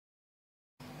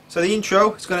So the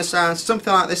intro is going to sound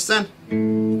something like this then.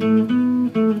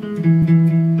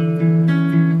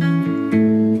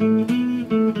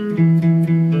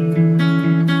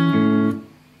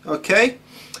 Okay,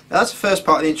 that's the first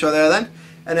part of the intro there then.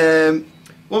 And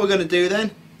what we're going to do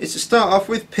then is to start off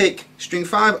with pick string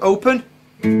 5 open,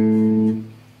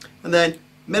 and then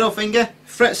middle finger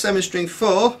fret 7 string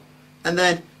 4, and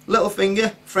then little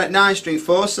finger fret 9 string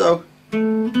 4. So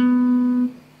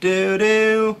do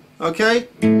do, okay,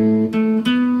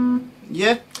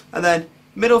 yeah, and then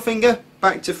middle finger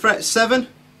back to fret 7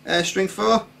 string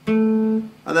 4,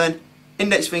 and then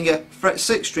index finger fret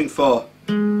 6 string 4.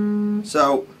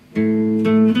 So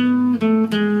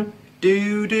do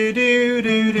do do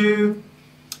do do.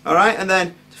 Alright, and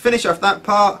then to finish off that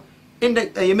part,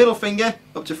 your middle finger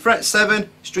up to fret 7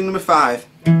 string number 5.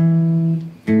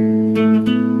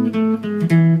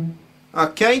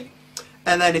 Okay,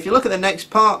 and then if you look at the next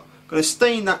part, I'm going to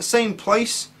stay in that same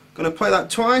place, going to play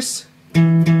that twice,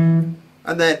 and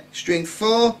then string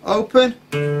 4 open,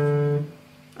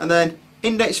 and then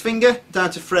index finger down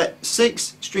to fret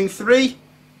 6 string 3,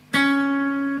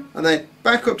 and then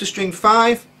back up to string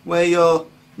 5 where your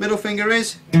middle finger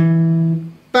is,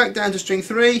 back down to string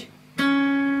 3,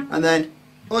 and then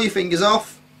all your fingers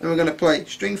off, and we're going to play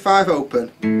string 5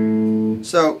 open.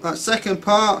 So that second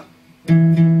part.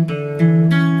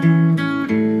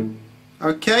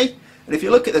 Okay, and if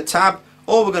you look at the tab,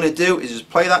 all we're going to do is just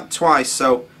play that twice,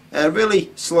 so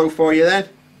really slow for you then.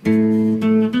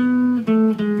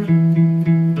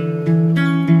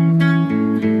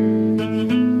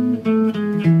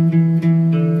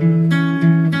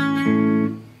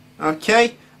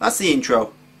 Okay, that's the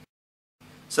intro.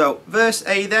 So verse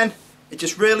A then, it's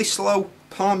just really slow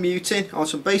palm muting on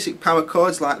some basic power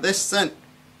chords like this then.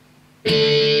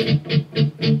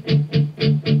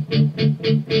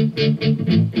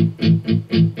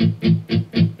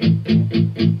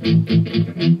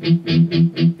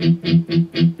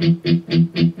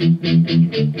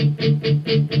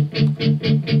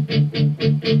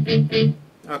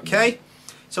 Okay,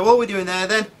 so what we're doing there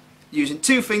then, using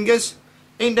 2 fingers,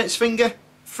 index finger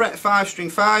fret 5 string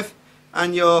 5,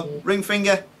 and your ring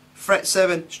finger fret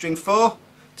 7 string 4.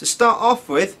 To start off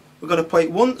with, we're going to play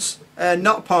it once,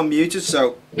 not palm muted,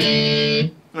 so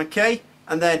okay,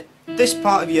 and then this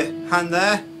part of your hand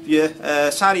there, your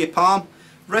side of your palm,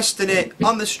 resting it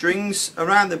on the strings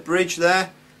around the bridge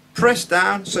there, press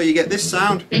down so you get this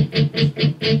sound,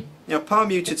 palm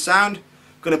muted sound.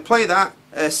 Going to play that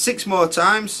 6 more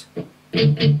times.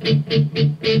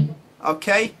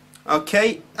 Okay,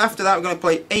 okay, after that we're going to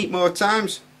play 8 more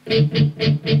times.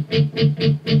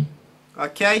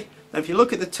 Okay, now if you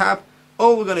look at the tab,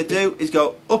 all we're going to do is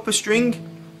go up a string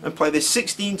and play this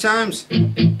 16 times.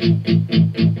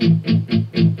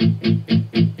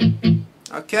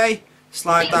 Okay,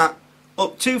 slide that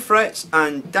up 2 frets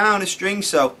and down a string,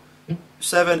 so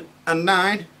 7 and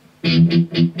 9.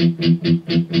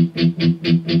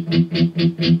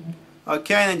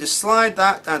 Okay, and then just slide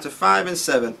that down to 5 and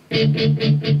 7.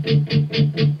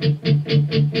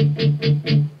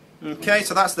 Okay,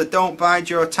 so that's the Don't Bide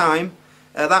Your Time,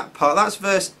 that part. That's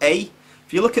verse A.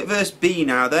 If you look at verse B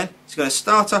now then, it's going to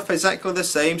start off exactly the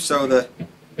same, so the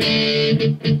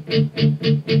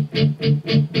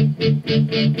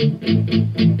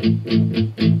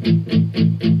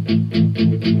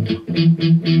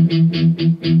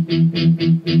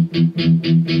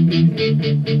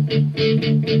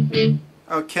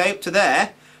okay, up to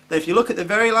there. Then if you look at the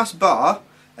very last bar,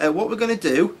 what we're going to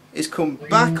do is come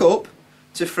back up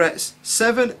to frets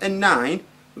 7 and 9.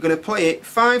 We're going to play it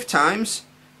 5 times,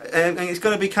 and it's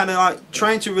going to be kind of like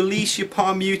trying to release your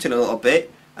palm muting a little bit,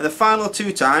 and the final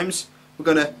 2 times we're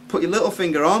going to put your little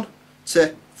finger on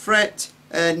to fret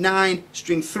 9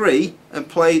 string 3 and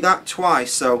play that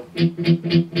twice. So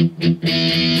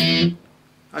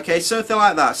okay, something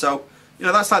like that. So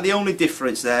that's like the only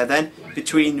difference there then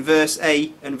between verse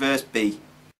A and verse B.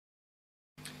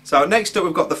 So next up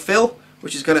we've got the fill,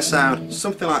 which is going to sound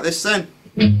something like this then.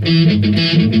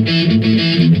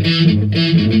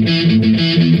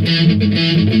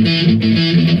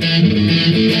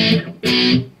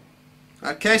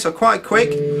 Okay, so quite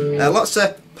quick, lots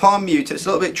of palm mute, it's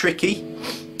a little bit tricky,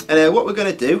 and what we're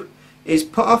going to do is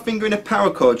put our finger in a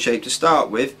power chord shape to start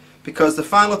with, because the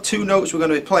final 2 notes we're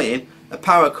going to be playing are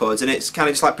power chords, and it's kind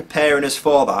of just like preparing us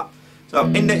for that. So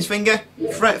index finger,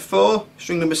 fret 4,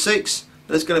 string number 6,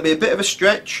 there's going to be a bit of a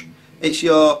stretch. It's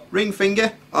your ring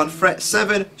finger on fret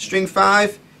 7, string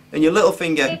 5, and your little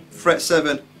finger, fret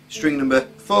 7, string number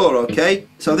 4, okay?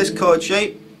 So this chord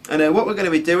shape, and what we're going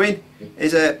to be doing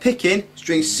is picking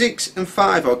strings 6 and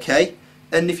 5, okay?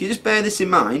 And if you just bear this in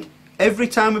mind, every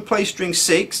time we play string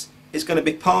 6 it's going to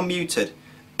be palm muted.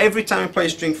 Every time we play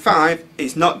string 5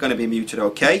 it's not going to be muted,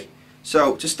 okay?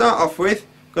 So to start off with,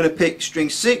 I'm going to pick string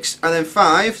 6 and then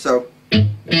 5, so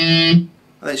and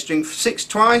then string 6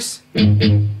 twice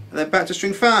and then back to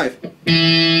string 5.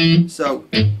 So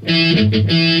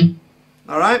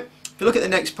alright, if you look at the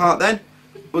next part then,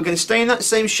 we're going to stay in that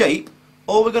same shape.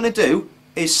 All we're going to do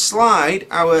is slide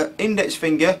our index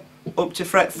finger up to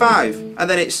fret 5 and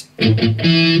then it's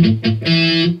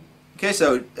okay,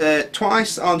 so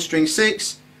twice on string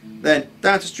 6, then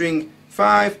down to string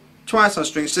 5, twice on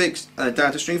string 6 and then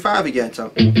down to string 5 again.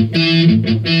 So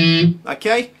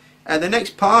okay, and the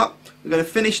next part we're going to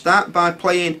finish that by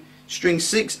playing string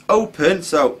 6 open,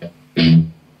 so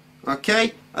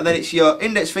okay, and then it's your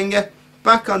index finger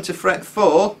back onto fret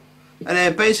 4 and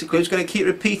then basically it's going to keep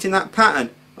repeating that pattern.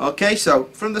 Okay, so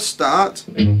from the start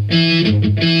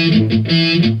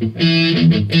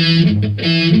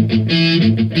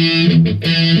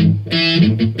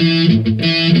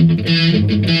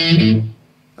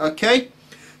okay,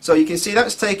 so you can see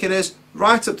that's taken us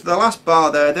right up to the last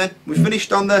bar there. Then we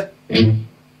finished on the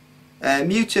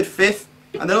muted 5th,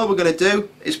 and then all we're going to do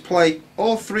is play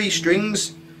all 3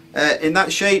 strings in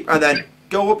that shape and then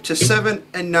go up to 7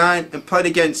 and 9 and play it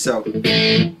again. So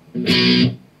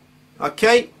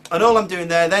okay, and all I'm doing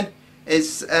there then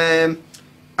is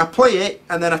I play it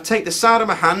and then I take the side of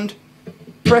my hand,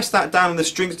 press that down on the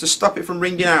strings to stop it from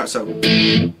ringing out. So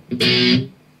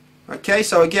okay,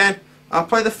 so again I'll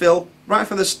play the fill right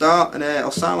from the start and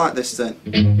it'll sound like this then.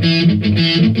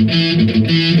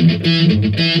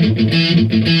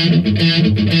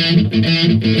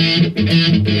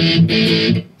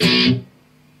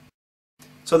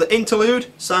 So the interlude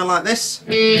sound like this.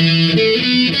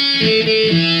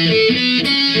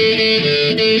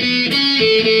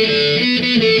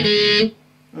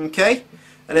 Okay,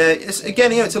 and it's,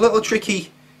 again, it's a little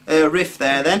tricky riff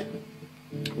there then.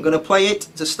 I'm going to play it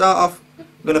to start off. I'm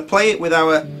going to play it with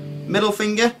our middle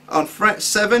finger on fret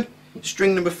 7,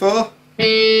 string number 4,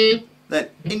 then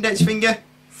index finger,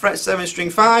 fret 7, string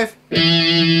 5,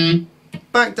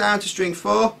 back down to string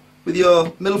 4 with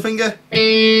your middle finger,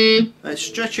 and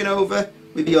stretching over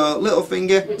with your little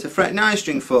finger to fret 9,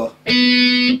 string 4.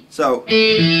 So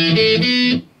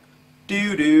do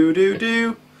do do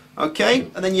do. Okay,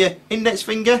 and then your index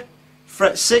finger,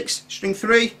 fret 6, string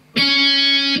 3,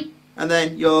 and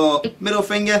then your middle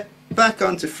finger back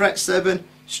onto fret 7,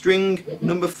 string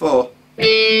number 4.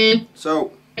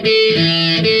 So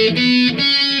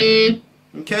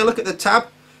okay, look at the tab.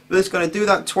 We're just going to do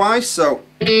that twice. So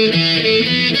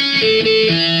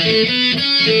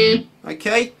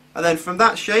okay, and then from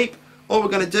that shape all we're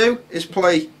going to do is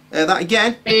play that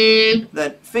again,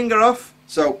 then finger off,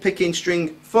 so picking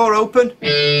string 4 open,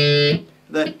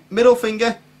 then middle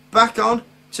finger back on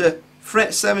to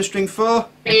fret 7, string 4,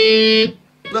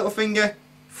 little finger,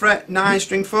 fret 9,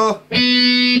 string 4,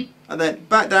 and then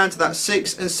back down to that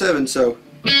 6 and 7. So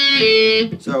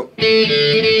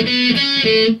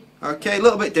okay, a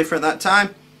little bit different that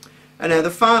time. And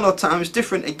the final time is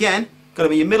different again. Going to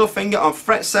be your middle finger on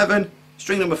fret 7,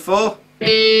 string number 4,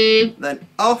 then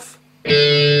off,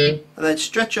 and then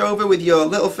stretch over with your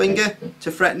little finger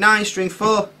to fret 9, string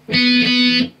 4.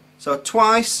 So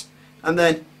twice, and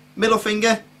then middle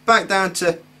finger back down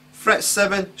to fret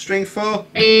 7, string 4,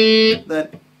 then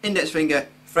index finger,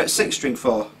 fret 6, string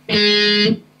 4.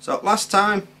 So last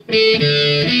time.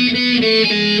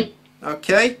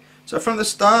 Okay, so from the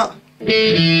start.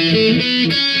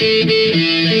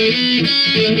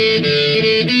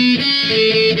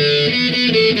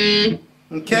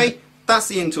 Okay, that's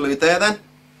the interlude there then.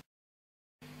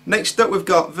 Next up we've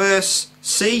got verse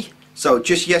C. So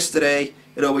just yesterday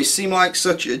it always seemed like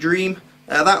such a dream.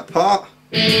 That part.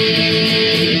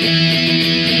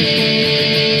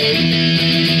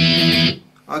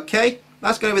 Okay,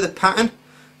 that's going to be the pattern.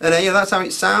 And yeah, that's how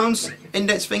it sounds.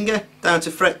 Index finger down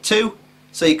to fret 2.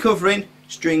 So you're covering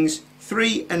strings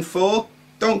 3 and 4.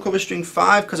 Don't cover string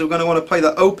 5 because we're going to want to play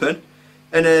that open.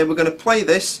 And we're going to play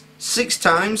this 6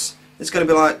 times. It's going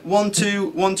to be like 1 2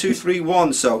 1 2 3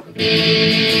 1. So do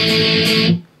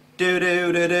do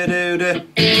do do do do.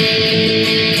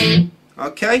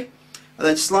 Okay, and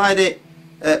then slide it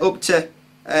up to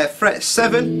fret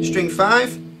 7, string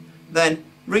 5. Then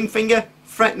ring finger,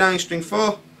 fret 9, string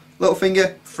 4. Little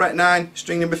finger, fret 9,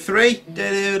 string number 3. Do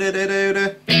do do do do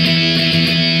do.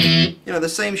 You know, the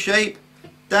same shape.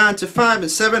 Down to 5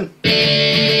 and 7.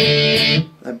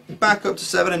 Then back up to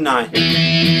 7 and 9.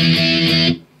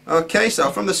 Okay,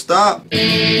 so from the start.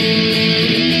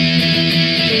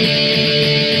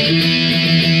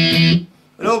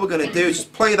 And all we're going to do is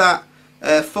just play that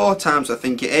 4 times, I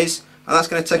think it is. and that's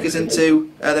going to take us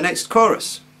into the next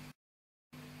chorus.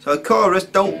 So the chorus,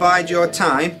 Don't Bide Your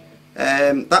Time,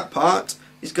 that part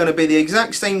is going to be the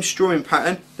exact same strumming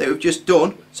pattern that we've just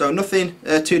done, so nothing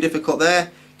too difficult there,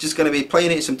 just going to be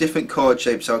playing it in some different chord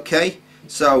shapes, okay?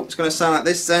 So it's going to sound like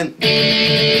this then.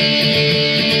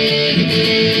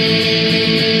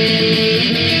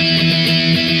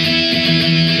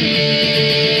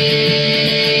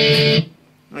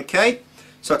 Okay,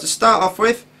 so to start off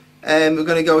with, we're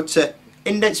going to go to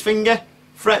index finger,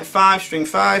 fret 5, string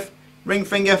 5, ring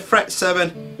finger, fret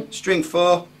 7, string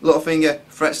 4, little finger,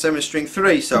 fret 7, string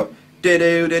 3. So, do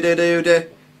do do do do do.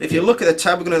 If you look at the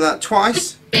tab, we're going to do that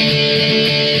twice.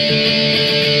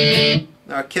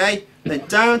 Okay, then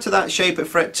down to that shape at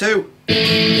fret 2.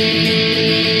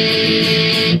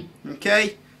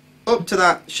 Okay, up to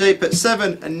that shape at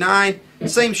 7 and 9,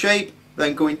 same shape,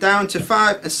 then going down to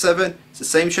 5 and 7, it's the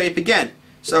same shape again.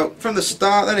 So, from the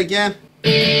start then again.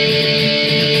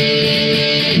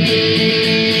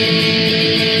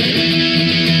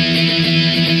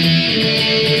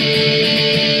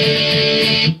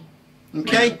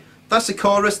 Okay, that's the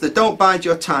chorus, the Don't Bide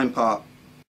Your Time part.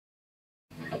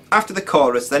 After the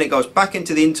chorus, then it goes back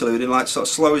into the interlude and like sort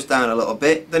of slows down a little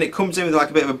bit. Then it comes in with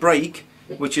like a bit of a break,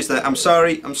 which is the I'm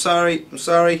sorry, I'm sorry, I'm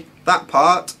sorry, that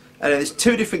part. And then there's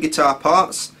two different guitar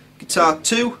parts. Guitar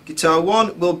 2, guitar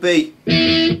 1 will be,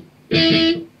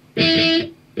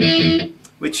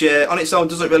 which on its own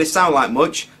doesn't really sound like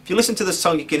much. If you listen to the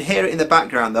song, you can hear it in the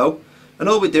background though. And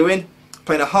all we're doing,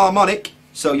 playing a harmonic,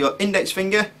 so your index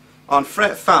finger on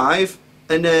fret 5,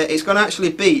 and it's going to actually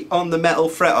be on the metal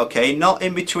fret, okay, not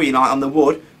in between like on the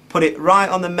wood. Put it right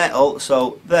on the metal,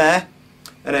 so there,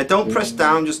 and don't press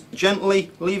down, just gently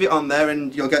leave it on there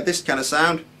and you'll get this kind of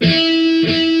sound.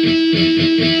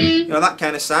 You know, that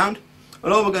kind of sound.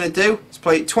 And all we're going to do is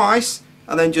play it twice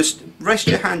and then just rest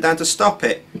your hand down to stop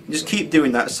it and just keep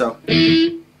doing that. So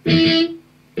you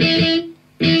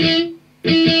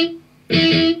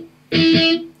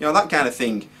know, that kind of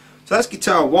thing. So that's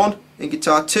guitar 1, and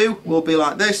guitar 2 will be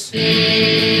like this.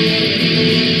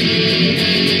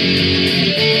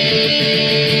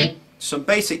 Some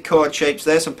basic chord shapes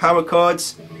there, some power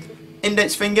chords.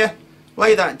 Index finger,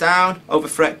 lay that down over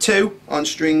fret 2 on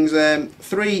strings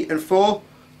 3 and 4.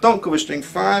 Don't cover string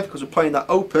 5 because we're playing that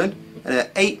open, and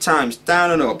 8 times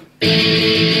down and up.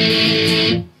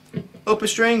 Upper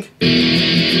string,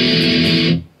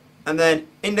 and then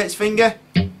index finger,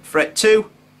 fret 2,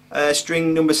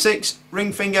 string number 6,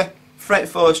 ring finger, fret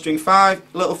 4, string 5,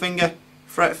 little finger,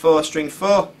 fret 4, string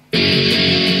 4.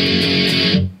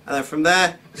 And then from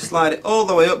there, slide it all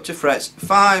the way up to frets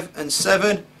 5 and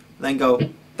 7, and then go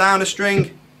down a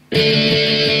string.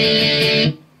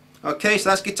 Okay, so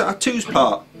that's guitar 2's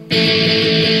part.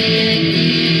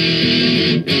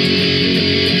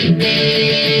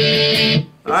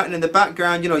 Alright, and in the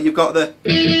background, you know, you've got the,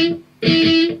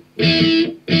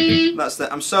 that's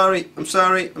the I'm sorry, I'm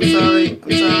sorry, I'm sorry,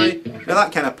 I'm sorry, you know,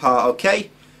 that kind of part, okay?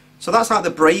 So that's like the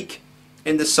break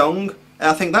in the song. And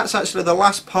I think that's actually the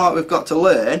last part we've got to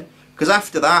learn, because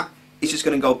after that, it's just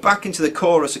going to go back into the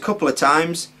chorus a couple of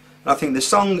times. And I think the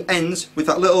song ends with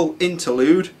that little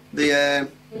interlude, the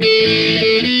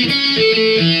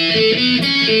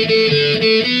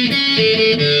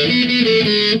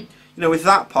you know, with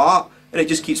that part, and it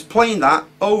just keeps playing that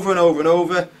over and over and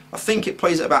over. I think it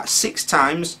plays it about 6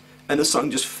 times, and the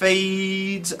song just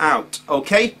fades out.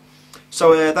 Okay,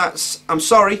 so that's I'm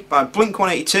Sorry by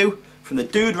Blink-182 from the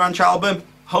Dude Ranch album.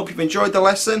 Hope you've enjoyed the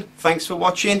lesson. Thanks for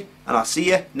watching, and I'll see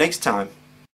you next time.